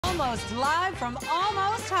almost live from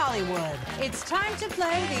Almost Hollywood. It's time to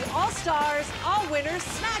play the All-Stars, All-Winners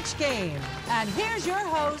Snatch Game. And here's your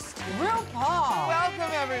host, RuPaul.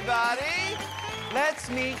 Welcome, everybody.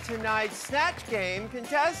 Let's meet tonight's Snatch Game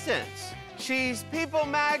contestants. She's People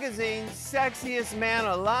Magazine's sexiest man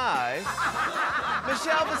alive,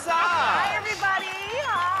 Michelle Visage. Hi, everybody.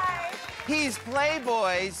 Hi. He's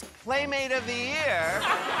Playboy's Playmate of the Year,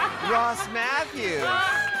 Ross Matthews.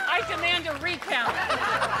 I demand a recount.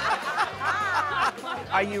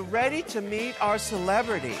 Are you ready to meet our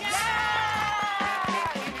celebrities?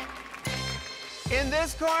 In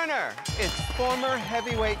this corner, it's former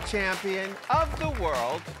heavyweight champion of the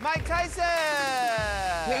world, Mike Tyson.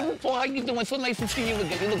 Hey, RuPaul, how you doing? So nice to see you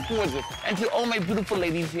again. You look gorgeous. And to all my beautiful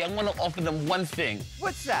ladies here, I want to offer them one thing.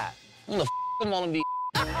 What's that? I'm gonna them all in the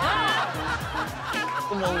Come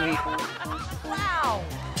on, me. Wow.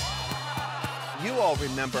 You all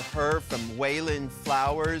remember her from Wayland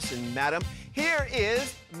Flowers and Madam. Here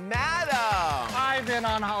is Madam. I've been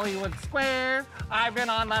on Hollywood Squares, I've been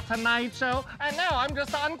on The Tonight Show, and now I'm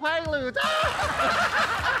just on Quaaludes.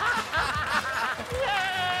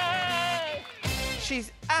 Yay!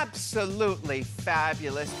 She's absolutely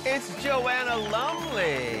fabulous. It's Joanna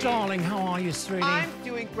Lumley. Darling, how are you, sweetie? I'm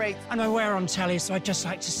doing great. I know we're on telly, so I'd just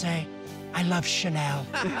like to say, I love Chanel.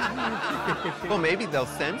 Well, maybe they'll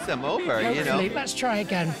send some over, you know. Hopefully, let's try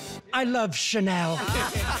again. I love Chanel.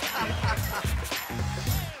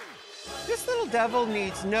 This little devil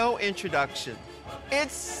needs no introduction.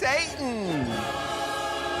 It's Satan.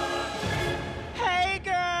 Hey,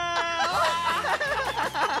 girl.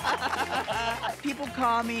 People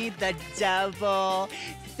call me the devil,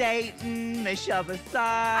 Satan, Michelle Visage,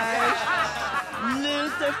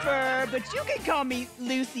 Lucifer, but you can call me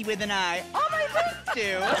Lucy with an I. All my friends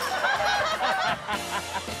do.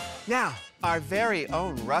 Now, our very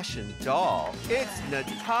own Russian doll. It's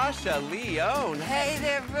Natasha Lyonne. Hey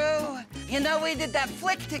there, Ru. You know, we did that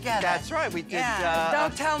flick together. That's right, we did. Yeah.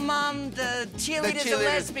 Don't tell Mom the cheerleader's a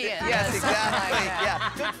lesbian. Yes, Something exactly. like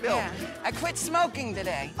that. Yeah, good film. Yeah. I quit smoking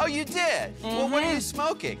today. Oh, you did? Well, what are you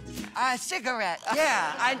smoking? A cigarette.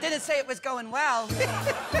 Yeah, I didn't say it was going well.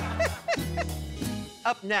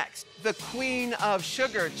 Up next, the queen of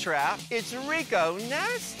Sugar Trap. It's Rico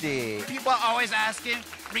Nasty. People are always asking,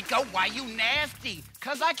 Rico, why you nasty?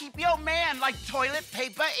 'Cause I keep your man like toilet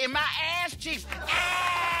paper in my ass cheeks.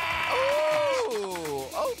 Ooh,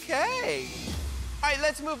 okay. All right,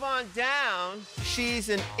 let's move on down. She's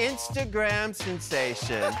an Instagram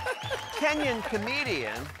sensation. Kenyan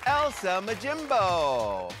comedian, Elsa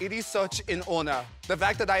Majimbo. It is such an honor. The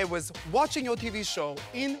fact that I was watching your TV show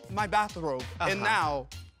in my bathrobe and now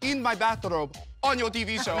in my bathrobe on your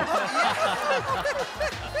TV show.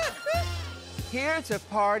 Here to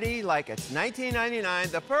party like it's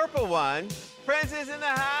 1999, the purple one, Prince is in the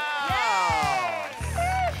house.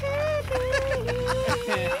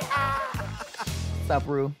 What's up,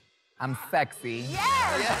 Ru? I'm sexy.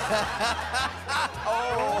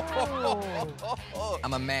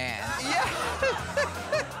 I'm a man.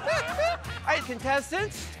 All right,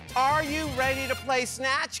 contestants, are you ready to play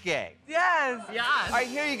Snatch Game? Yes. All right,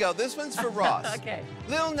 here you go. This one's for Ross. Okay.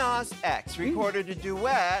 Lil Nas X recorded a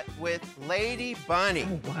duet with Lady Bunny.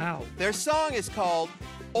 Oh, wow. Their song is called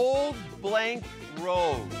Old Blank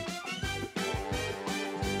Road.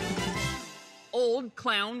 Old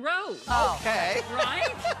Clown Road. Okay.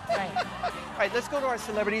 Right? All right, let's go to our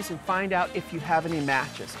celebrities and find out if you have any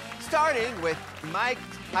matches. Starting with Mike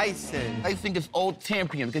Tyson. I think it's Old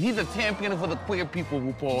Champion, because he's a champion for the queer people,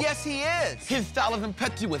 RuPaul. Yes, he is. His style is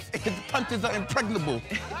impetuous. His punches are impregnable.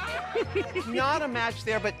 Not a match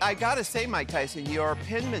there, but I gotta say, Mike Tyson, your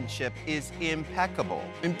penmanship is impeccable.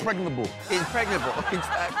 Impregnable. Impregnable,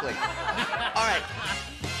 exactly. All right.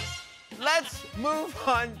 Let's move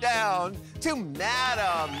on down to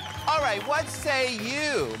Madam. All right, what say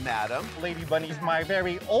you, Madam? Lady Bunny's my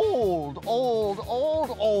very old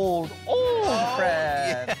friend.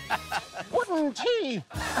 Yeah. Wooden teeth.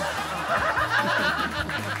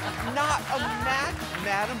 Not a match,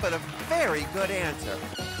 Madam, but a very good answer.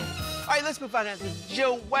 All right, let's move on to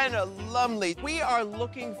Joanna Lumley. We are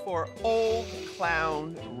looking for Old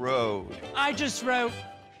Clown Road. I just wrote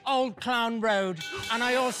Old Clown Road, and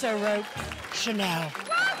I also wrote Chanel.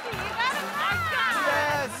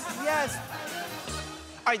 Yes.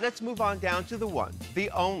 All right, let's move on down to the one, the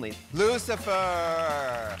only,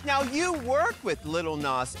 Lucifer. Now, you worked with Lil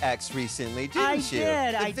Nas X recently, didn't you?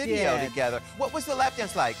 I The video did. together. What was the lap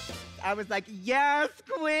dance like? I was like, yes,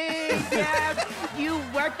 queen, yes. You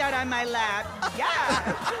worked out on my lap,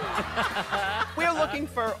 yes. We're looking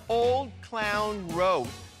for Old Clown Road.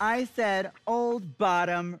 I said Old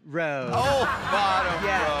Bottom Road. Old Bottom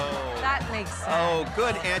Yeah. Road. makes sense. Oh,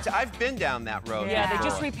 good answer. I've been down that road. Yeah, they before.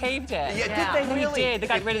 just repaved it. Yeah, did they really? They did. They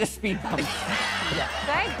got rid of the speed bumps.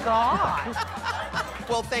 Thank God.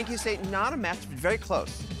 Well, thank you, Satan. Not a match, but very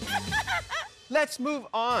close. Let's move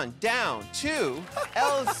on down to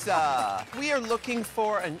Elsa. We are looking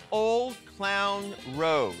for an old clown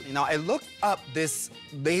road. You know, I looked up this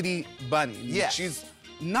lady bunny. Yes. She's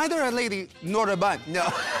neither a lady nor a bunny. No.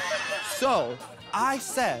 So I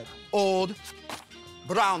said old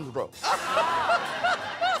brown road.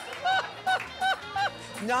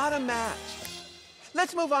 Not a match.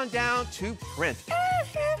 Let's move on down to Prince.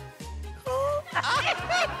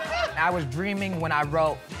 I was dreaming when I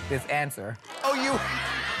wrote this answer. Oh, you...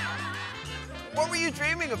 What were you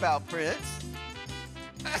dreaming about, Prince?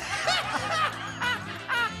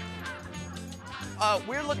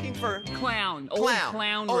 We're looking for... Clown. Old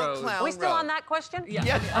Clown Old Road. Clown Are we still Road. on that question? Yeah.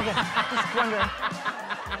 Yes. Okay, just wondering.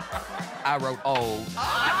 I wrote old.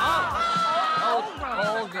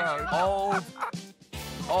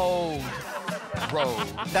 Old road.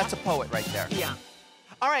 That's a poet right there. Yeah.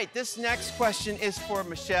 All right, this next question is for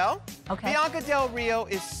Michelle. Okay. Bianca Del Rio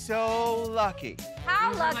is so lucky.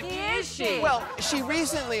 How lucky is she? Well, she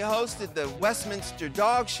recently hosted the Westminster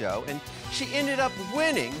Dog Show, and she ended up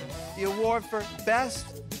winning the award for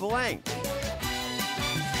Best Blank.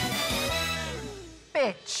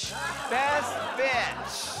 bitch. Best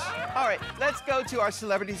bitch. All right, let's go to our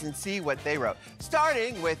celebrities and see what they wrote.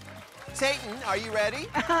 Starting with Satan, are you ready?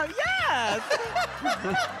 Yes.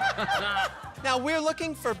 Now, we're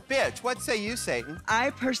looking for bitch. What say you, Satan?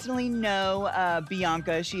 I personally know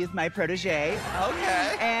Bianca. She is my protege.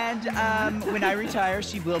 Okay. And when I retire,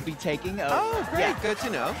 she will be taking over. Oh, great. Yeah. Good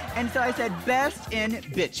to know. And so I said best in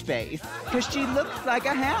bitch face, because she looks like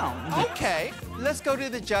a hound. Okay. Let's go to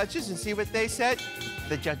the judges and see what they said.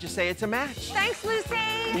 The judges say it's a match. Thanks, Lucy.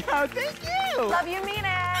 Oh, thank you. Love you, mean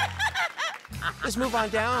it. Let's move on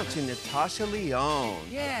down to Natasha Lyonne.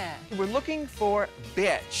 Yeah. We're looking for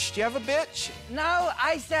bitch. Do you have a bitch? No,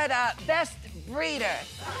 I said best breeder.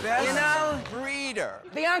 Best You know, breeder.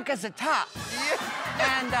 Bianca's a top.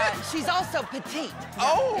 Yeah. And she's also petite.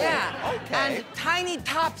 Oh, Yeah. okay. And tiny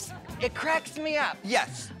tops, it cracks me up.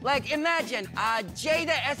 Yes. Like, imagine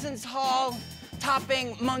Jada Essence Hall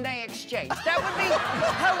topping Monet Exchange. That would be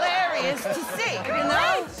hilarious to see, you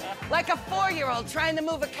know? Like a 4-year-old trying to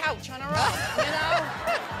move a couch on her own, you know?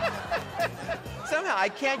 Somehow I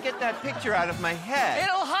can't get that picture out of my head.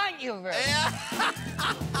 It'll haunt you, Ruth.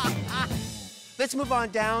 Let's move on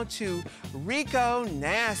down to Rico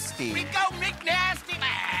Nasty. Rico McNasty.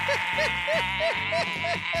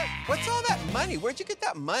 What's all that money? Where'd you get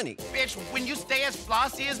that money? Bitch, when you stay as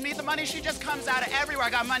flossy as me, the money, she just comes out of everywhere. I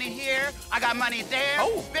got money here, I got money there.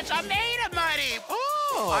 Oh. Bitch, I made of money.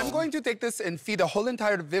 Oh. I'm going to take this and feed the whole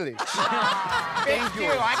entire village. Thank you.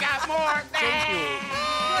 I got more. Thank you.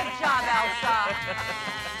 Good job, Elsa.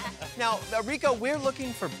 Now, Rico, we're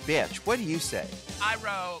looking for bitch. What do you say? I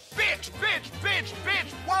wrote, bitch, bitch, bitch,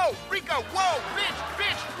 bitch, whoa, Rico, whoa, bitch,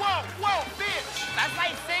 bitch, whoa, whoa, bitch. That's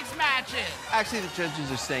like 6 matches. Actually, the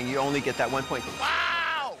judges are saying you only get that 1 point.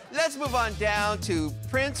 Wow. Let's move on down to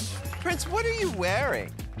Prince. Prince, what are you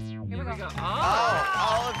wearing? Here we go. Oh,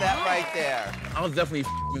 all of that right there. I was definitely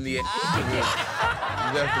in the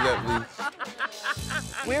Definitely.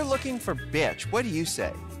 We're looking for bitch. What do you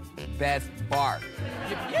say? Best bark.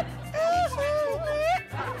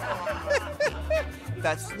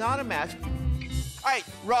 That's not a match. All right,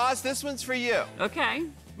 Roz, this one's for you. Okay.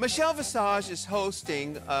 Michelle Visage is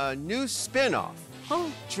hosting a new spin-off,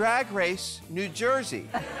 Drag Race New Jersey.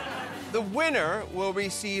 The winner will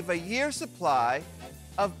receive a year's supply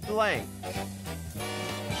of blank.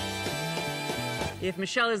 If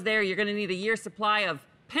Michelle is there, you're gonna need a year's supply of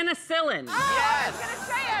penicillin. Yes!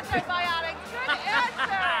 Say antibiotics. Good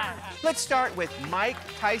answer. Let's start with Mike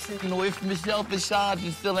Tyson. You know, if Michelle Visage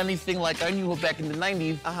is still anything like I knew her back in the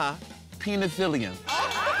 90s, penicillion.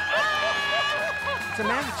 It's a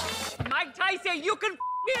match. Mike Tyson, you can in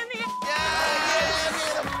the...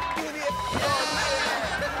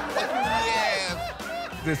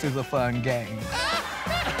 This is a fun game.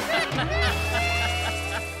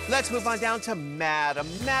 Let's move on down to Madam.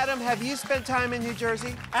 Madam, have you spent time in New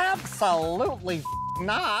Jersey? Absolutely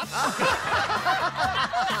not.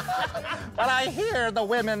 But I hear the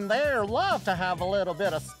women there love to have a little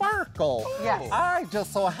bit of sparkle. Yes. I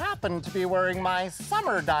just so happen to be wearing my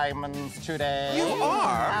summer diamonds today. You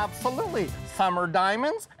are? Absolutely. Summer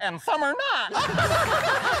diamonds and summer not.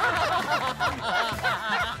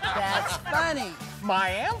 That's funny. My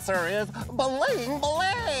answer is bling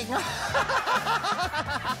bling.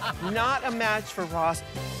 Not a match for Ross.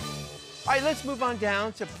 All right, let's move on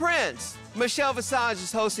down to Prince. Michelle Visage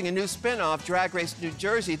is hosting a new spin-off, Drag Race New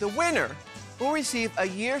Jersey. The winner will receive a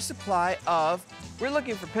year's supply of, we're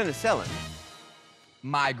looking for penicillin.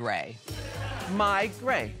 My Gray. My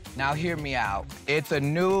Gray. Now hear me out. It's a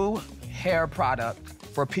new hair product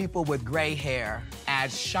for people with gray hair.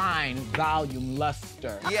 Adds shine, volume,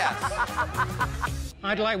 luster. Yes.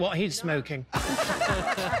 I'd like what he's smoking.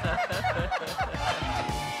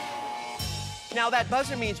 Now that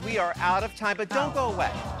buzzer means we are out of time, but don't go away.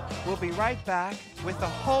 We'll be right back with a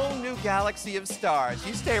whole new galaxy of stars.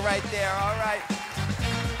 You stay right there, all right?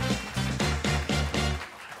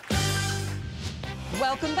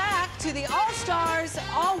 Welcome back to the All-Stars,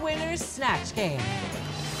 All-Winners Snatch Game.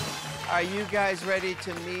 Are you guys ready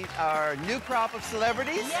to meet our new crop of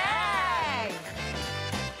celebrities? Yay!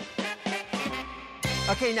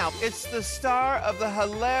 Okay, now, it's the star of the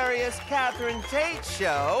hilarious Catherine Tate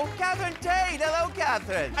show. Catherine Tate, hello,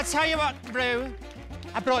 Catherine. I tell you what, Rue,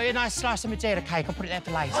 I brought you a nice slice of Madeira cake. I'll put it there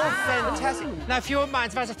for later. Oh, fantastic. Now, if you wouldn't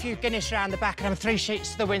mind, there's a few Guinness around the back and I'm 3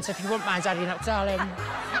 sheets to the wind, so if you wouldn't mind adding up, darling.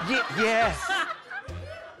 Yes.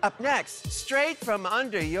 Up next, straight from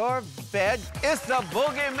under your bed, it's the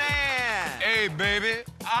Boogeyman. Hey, baby,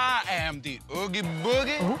 I am the Oogie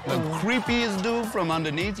Boogie, the creepiest dude from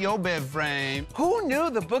underneath your bed frame. Who knew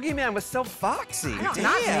the Boogeyman was so foxy? Not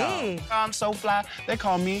me. I'm so fly, they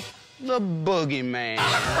call me the Boogeyman.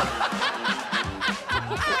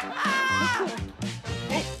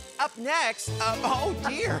 Up next, oh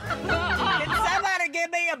dear. Can somebody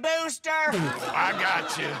give me a booster? I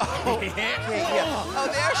got you. Oh,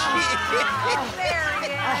 there she is. There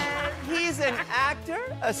he is. He's an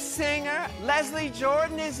actor, a singer. Leslie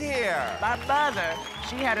Jordan is here. My mother,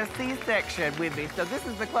 she had a C-section with me, so this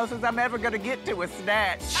is the closest I'm ever gonna get to a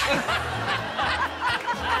snatch.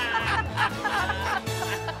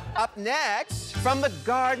 Up next, from the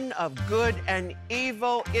Garden of Good and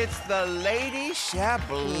Evil, it's the Lady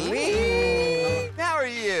Chablis. How are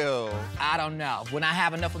you? I don't know. When I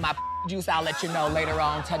have enough of my juice, I'll let you know later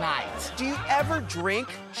on tonight. Do you ever drink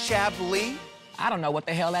Chablis? I don't know what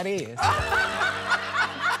the hell that is.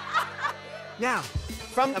 Now,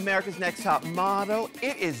 from America's Next Top Model,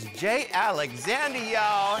 it is Jay Alexander,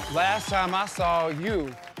 y'all. Last time I saw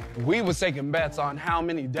you, we was taking bets on how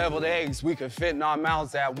many deviled eggs we could fit in our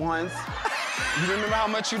mouths at once. You remember how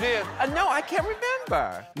much you did? No, I can't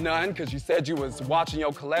remember. None, because you said you was watching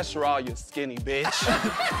your cholesterol, you skinny bitch.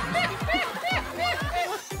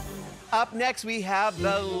 Up next, we have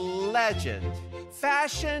the legend,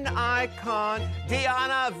 fashion icon,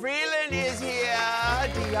 Deanna Vreeland is here.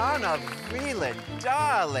 Deanna Vreeland,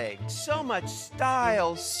 darling. So much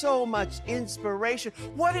style, so much inspiration.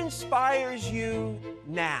 What inspires you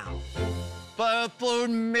now? Purple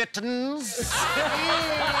mittens.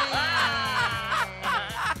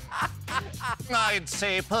 I'd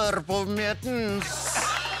say purple mittens.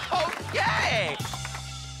 Okay.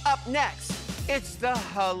 Up next, it's the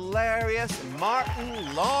hilarious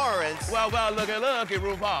Martin Lawrence. Well, looky,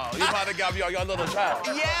 RuPaul. You probably got your little child.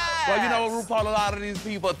 Yes. Well, you know, RuPaul, a lot of these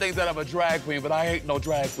people think that I'm a drag queen, but I ain't no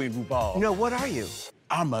drag queen, RuPaul. No, what are you?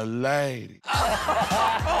 I'm a lady.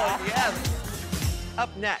 Oh, yes.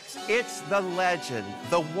 Up next, it's the legend,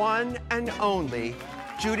 the one and only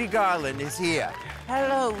Judy Garland is here.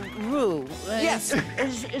 Hello, Rue. Yes.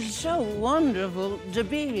 It's so wonderful to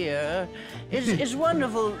be here. It's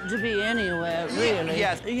wonderful to be anywhere, really.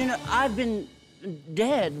 Yes. You know, I've been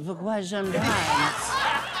dead for quite some time.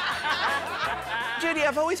 Judy,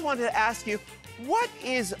 I've always wanted to ask you, what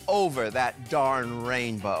is over that darn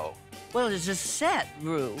rainbow? Well, it's a set,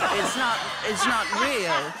 Rue. It's not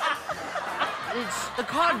real. It's a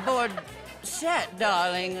cardboard set,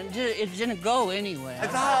 darling. It didn't go anywhere.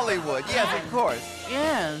 It's Hollywood, yes, of course.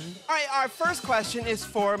 Yes. All right, our first question is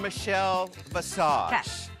for Michelle Visage. Okay.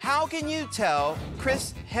 How can you tell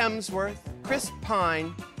Chris Hemsworth, Chris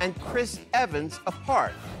Pine, and Chris Evans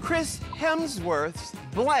apart? Chris Hemsworth's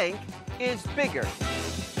blank is bigger.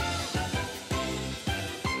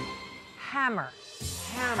 Hammer.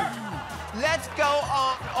 Hammer. Let's go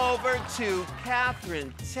on over to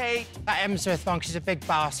Catherine Tate. That Hemsworth one, she's a big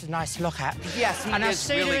bastard, nice to look at. Yes, he and I've is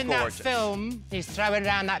seen really her in gorgeous. that film. He's throwing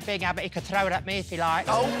around that big hammer. He could throw it at me if he likes.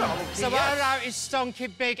 Oh, no. So what I wrote is stonky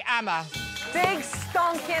big hammer. Big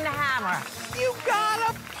stonking hammer. You got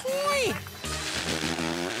a point.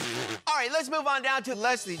 All right, let's move on down to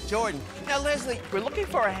Leslie Jordan. Now, Leslie, we're looking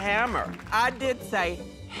for a hammer. I did say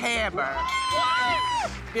hammer.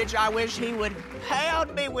 Bitch, I wish he would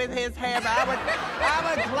pound me with his hammer. I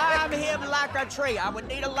would climb him like a tree. I would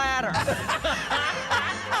need a ladder.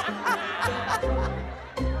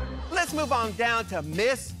 Let's Let's move on down to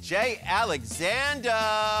Miss J. Alexander.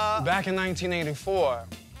 Back in 1984,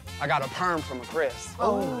 I got a perm from a Chris.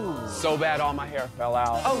 Oh. So bad all my hair fell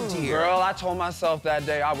out. Oh, dear. Girl, I told myself that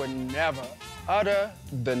day I would never utter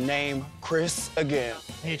the name Chris again.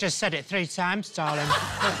 You just said it 3 times, darling.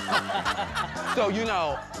 So, you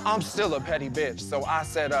know, I'm still a petty bitch, so I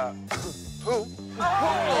said, who?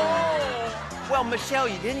 Well, Michelle,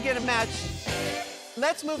 you didn't get a match.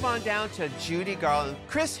 Let's move on down to Judy Garland.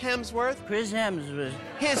 Chris Hemsworth. Chris Hemsworth.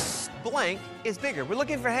 His blank is bigger. We're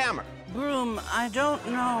looking for Hammer. Broom, I don't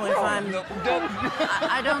know if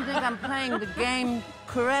I don't think I'm playing the game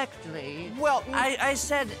correctly. Well, I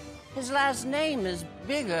said his last name is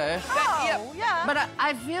bigger. Yeah. But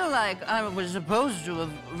I feel like I was supposed to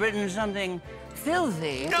have written something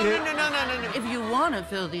filthy. No. If you want a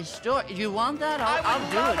filthy story, you want that? I'll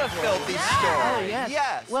do love it a for you. filthy Yeah. story. Oh, yes.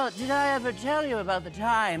 Yes. Well, did I ever tell you about the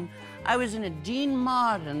time I was in a Dean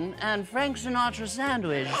Martin and Frank Sinatra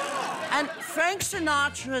sandwich? And Frank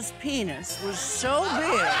Sinatra's penis was so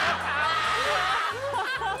big.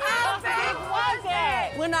 How big was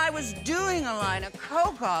it? When I was doing a line of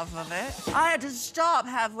coke off of it, I had to stop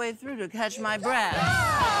halfway through to catch my breath.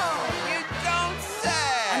 You don't say.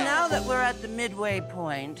 And now that we're at the midway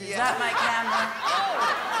point, is that my camera?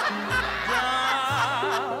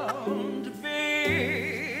 Don't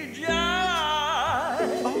be jealous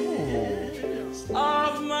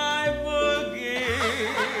of my boogie.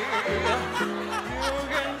 You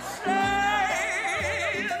can say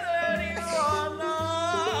that you're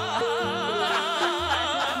not,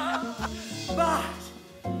 but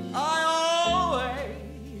I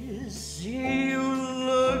always see you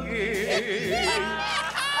looking.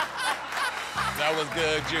 That was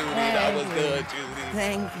good, Judy. That was good, Judy.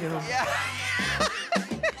 Thank you.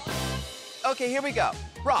 Okay, here we go.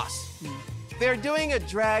 Ross. They're doing a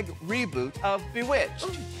drag reboot of Bewitched.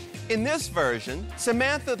 In this version,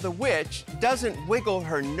 Samantha the Witch doesn't wiggle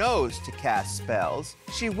her nose to cast spells.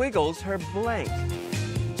 She wiggles her blank.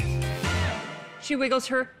 She wiggles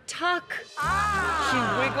her tuck. She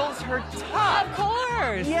wiggles her tuck. Of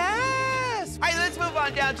course. Yes! All right, let's move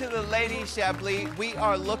on down to the Lady Chablis. We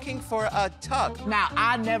are looking for a tuck. Now,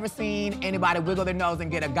 I've never seen anybody wiggle their nose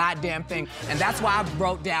and get a goddamn thing, and that's why I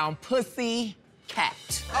wrote down pussy cat.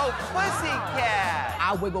 Oh, pussycat.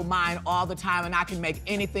 I wiggle mine all the time, and I can make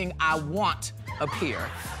anything I want appear.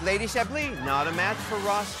 Lady Chablis, not a match for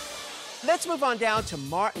Ross. Let's move on down to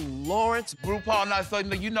Martin Lawrence. RuPaul, now, so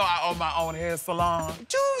you know I own my own hair salon.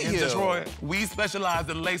 Do In you? Detroit. We specialize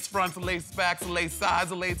in lace fronts, lace backs, lace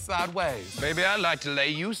sides, and lace sideways. Baby, I'd like to lay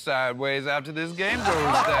you sideways after this game goes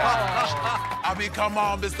down. I mean, come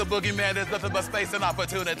on, Mr. Boogeyman, there's nothing but space and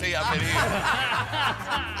opportunity up in here.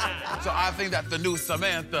 So I think that the new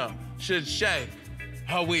Samantha should shake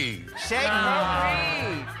her weave. Shake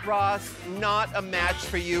her weave. Ross, not a match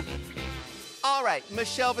for you. All right,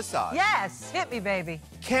 Michelle Visage. Yes, hit me, baby.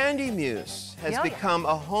 Candy Muse has Yeah. become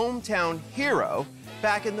a hometown hero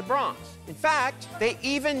back in the Bronx. In fact, they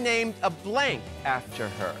even named a blank after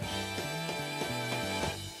her.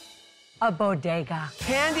 A bodega.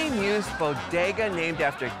 Candy Muse Bodega, named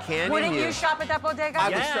after Candy Wouldn't Muse. you shop at that bodega?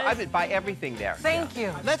 I would buy everything there. Thank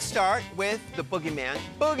you. Let's start with the Boogeyman.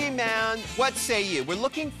 Boogeyman, what say you? We're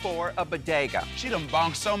looking for a bodega. She done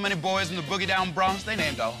bonked so many boys in the Boogie Down Bronx, they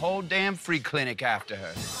named a whole damn free clinic after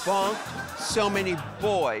her. Bonked so many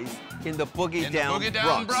boys in the Boogie Down Boogie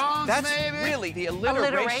Down Bronx, That's baby. really the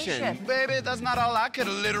alliteration. Alliteration. Baby, that's not all I could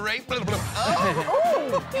alliterate.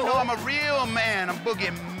 Oh. You know, I'm a real man, a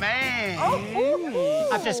boogie man.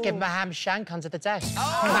 I've just given my ham shank onto the desk.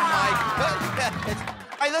 Oh, my goodness.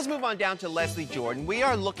 All right, let's move on down to Leslie Jordan. We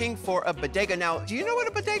are looking for a bodega. Now, do you know what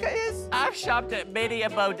a bodega is? I've shopped at many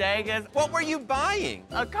bodegas. What were you buying?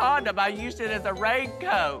 A condom. I used it as a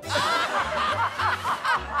raincoat.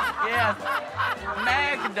 Yes.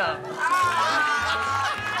 Magnum.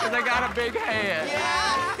 Because I got a big head.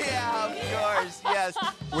 Yeah, of course, yes.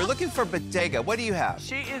 We're looking for bodega. What do you have?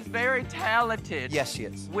 She is very talented. Yes, she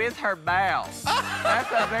is. With her mouth.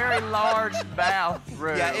 That's a very large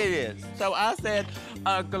bathroom. Yeah, it is. So I said,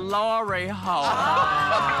 a glory hole.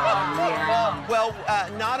 Well,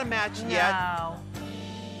 not a match yet. No.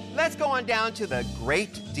 Let's go on down to the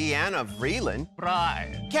great Deanna Vreeland.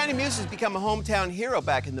 Right. Candy Muse has become a hometown hero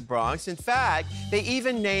back in the Bronx. In fact, they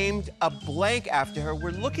even named a blank after her.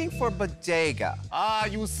 We're looking for bodega.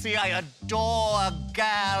 You see, I adore a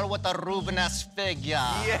gal with a Rubenesque figure.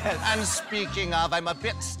 Yes. And speaking of, I'm a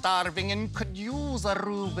bit starving and could use a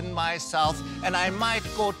Reuben myself, and I might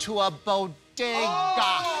go to a bodega.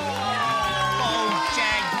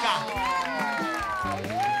 Bodega.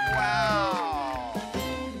 Wow.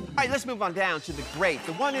 All right, let's move on down to the great,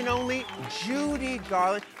 the one and only Judy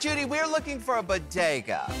Garland. Judy, we're looking for a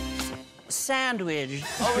bodega. Sandwich.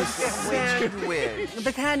 Oh, it's a sandwich.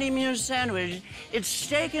 The Candy Muse sandwich. It's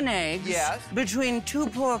steak and eggs between 2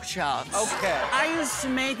 pork chops. Okay. I used to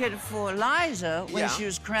make it for Liza when she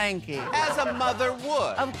was cranky. As a mother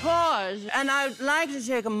would. Of course. And I'd like to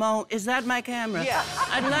take a moment. Is that my camera? Yeah.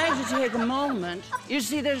 I'd like to take a moment. You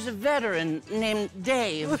see, there's a veteran named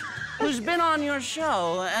Dave who's been on your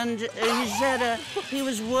show, and he said he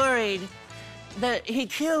was worried that he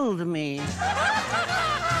killed me.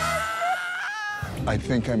 I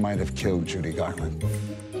think I might have killed Judy Garland.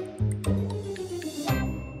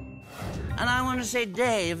 And I want to say,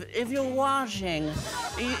 Dave, if you're watching,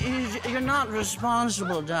 you're not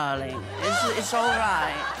responsible, darling. It's all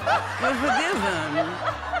right. You're forgiven.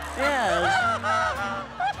 Yes.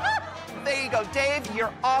 There you go. Dave,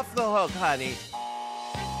 you're off the hook, honey.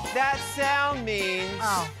 That sound means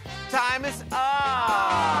time is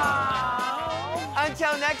up.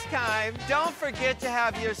 Until next time, don't forget to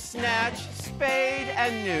have your snatch, spade,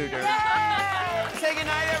 and neuter. Say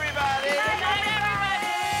goodnight, everybody. Good night,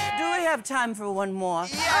 everybody. Do we have time for one more?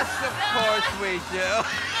 Yes, of course we do.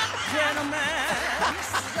 Gentlemen,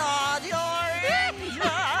 start your engines.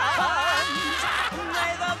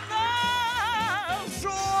 May the best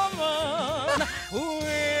woman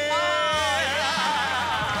win.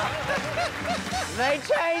 They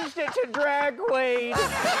changed it to drag queen.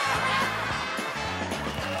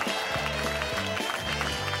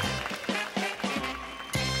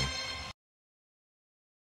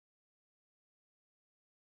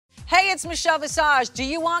 Hey, it's Michelle Visage. Do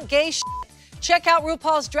you want gay shit? Check out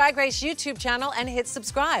RuPaul's Drag Race YouTube channel and hit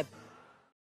subscribe.